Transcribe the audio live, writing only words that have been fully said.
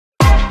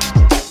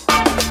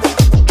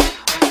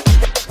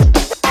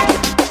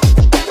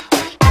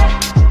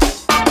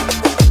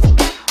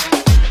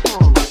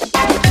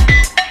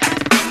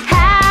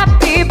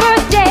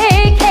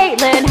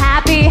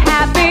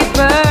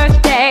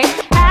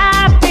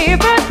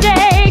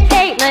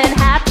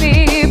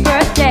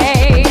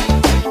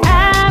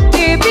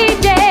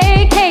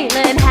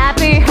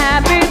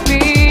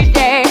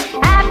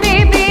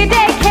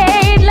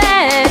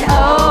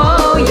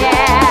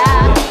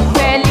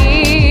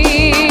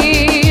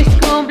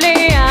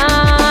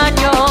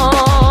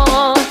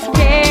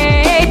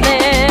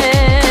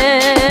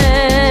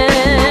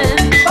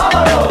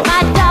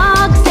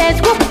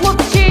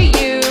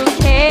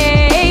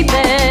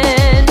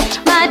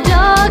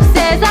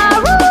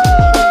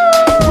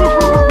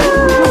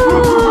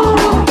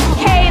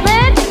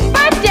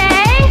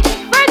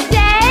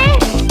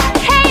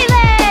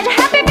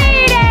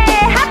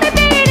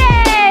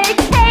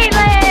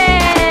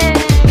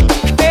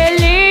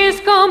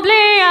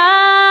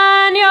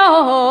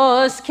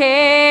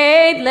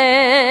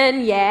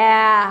Katelyn,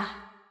 yeah.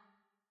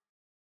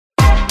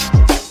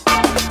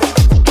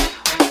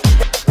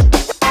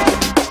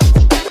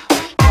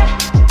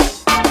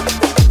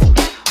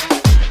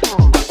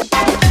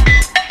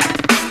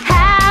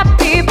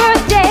 Happy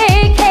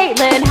birthday,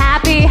 Katelyn,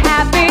 happy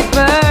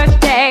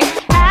birthday.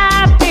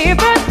 Happy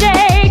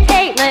birthday,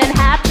 Katelyn,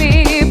 happy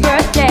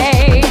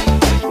birthday.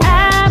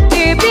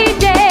 Happy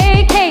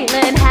B-Day,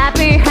 Katelyn,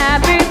 happy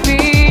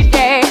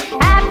B-Day.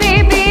 Happy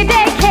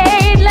B-Day,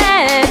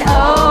 Katelyn,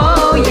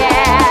 oh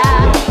yeah.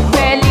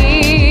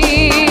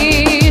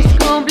 Feliz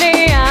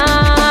cumpleaños,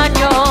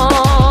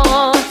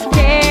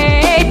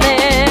 Katelyn.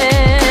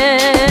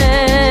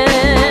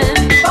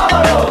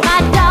 My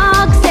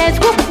dog says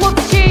whoop whoop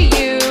to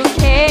you,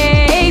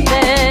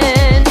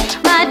 Katelyn.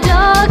 My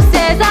dog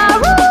says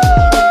aroo.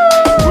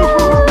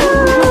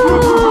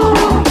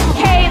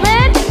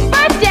 Katelyn,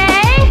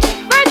 birthday,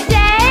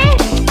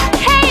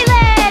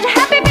 Katelyn,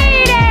 happy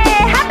B-Day,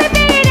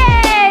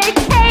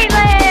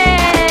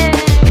 Katelyn.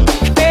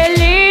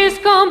 Feliz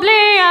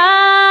cumpleaños,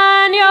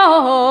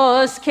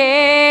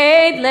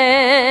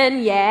 Katelyn,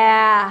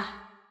 yeah.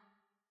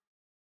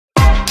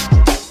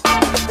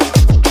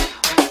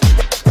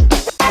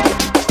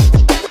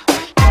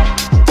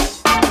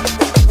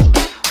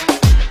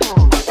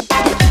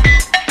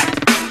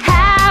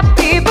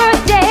 Happy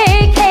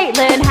birthday,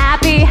 Katelyn,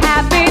 happy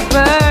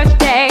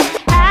birthday.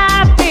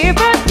 Happy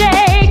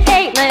birthday,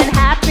 Katelyn,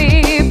 happy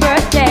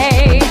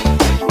birthday.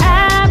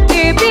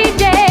 Happy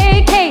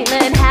B-Day,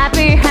 Katelyn,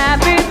 happy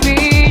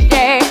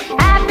B-Day.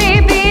 Happy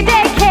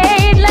B-Day,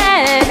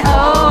 Katelyn,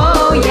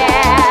 oh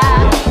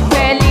yeah.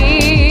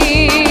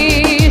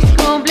 Feliz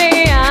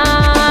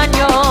cumpleaños,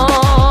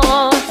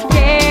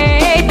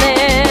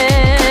 Katelyn.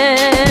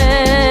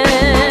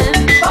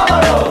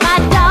 My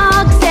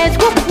dog says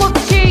whoop whoop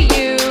to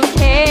you,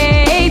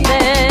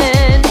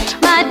 Katelyn.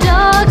 My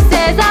dog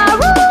says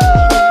aroo.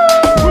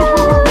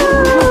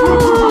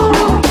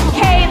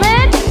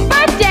 Katelyn,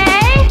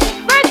 birthday,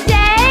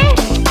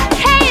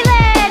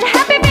 Katelyn,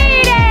 happy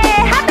B-Day,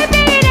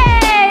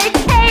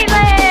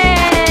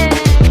 Katelyn.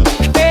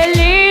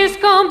 Feliz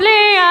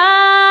cumpleaños,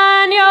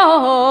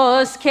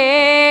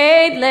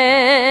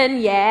 Katelyn,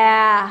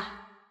 yeah.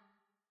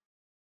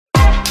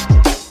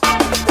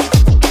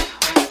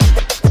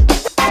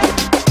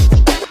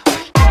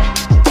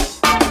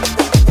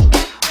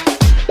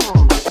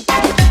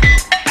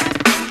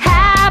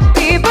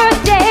 Happy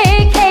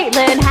birthday,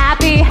 Katelyn,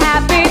 happy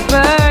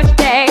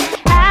birthday.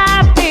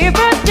 Happy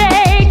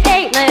birthday,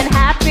 Katelyn,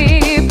 happy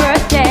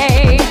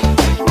birthday.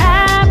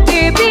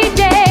 Happy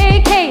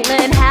B-Day,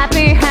 Katelyn,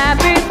 happy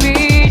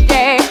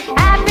B-Day.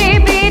 Happy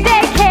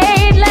B-Day,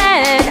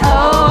 Katelyn,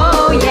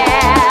 oh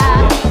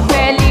yeah.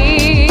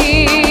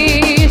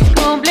 Feliz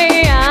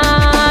cumpleaños,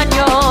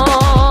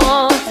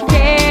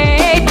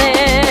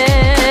 Katelyn.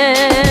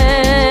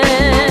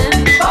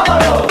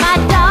 My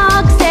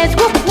dog says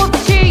whoop whoop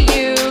to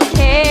you,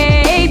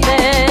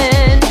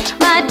 Katelyn.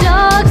 My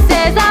dog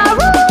says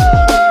aroo.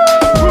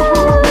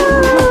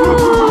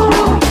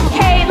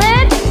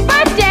 Katelyn,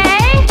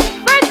 birthday,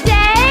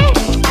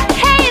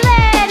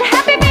 Katelyn,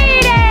 happy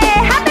B-Day,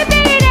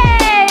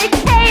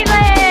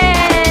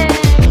 Katelyn.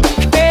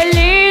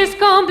 Feliz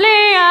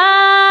cumpleaños,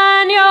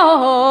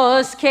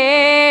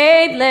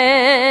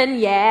 Katelyn,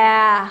 yeah.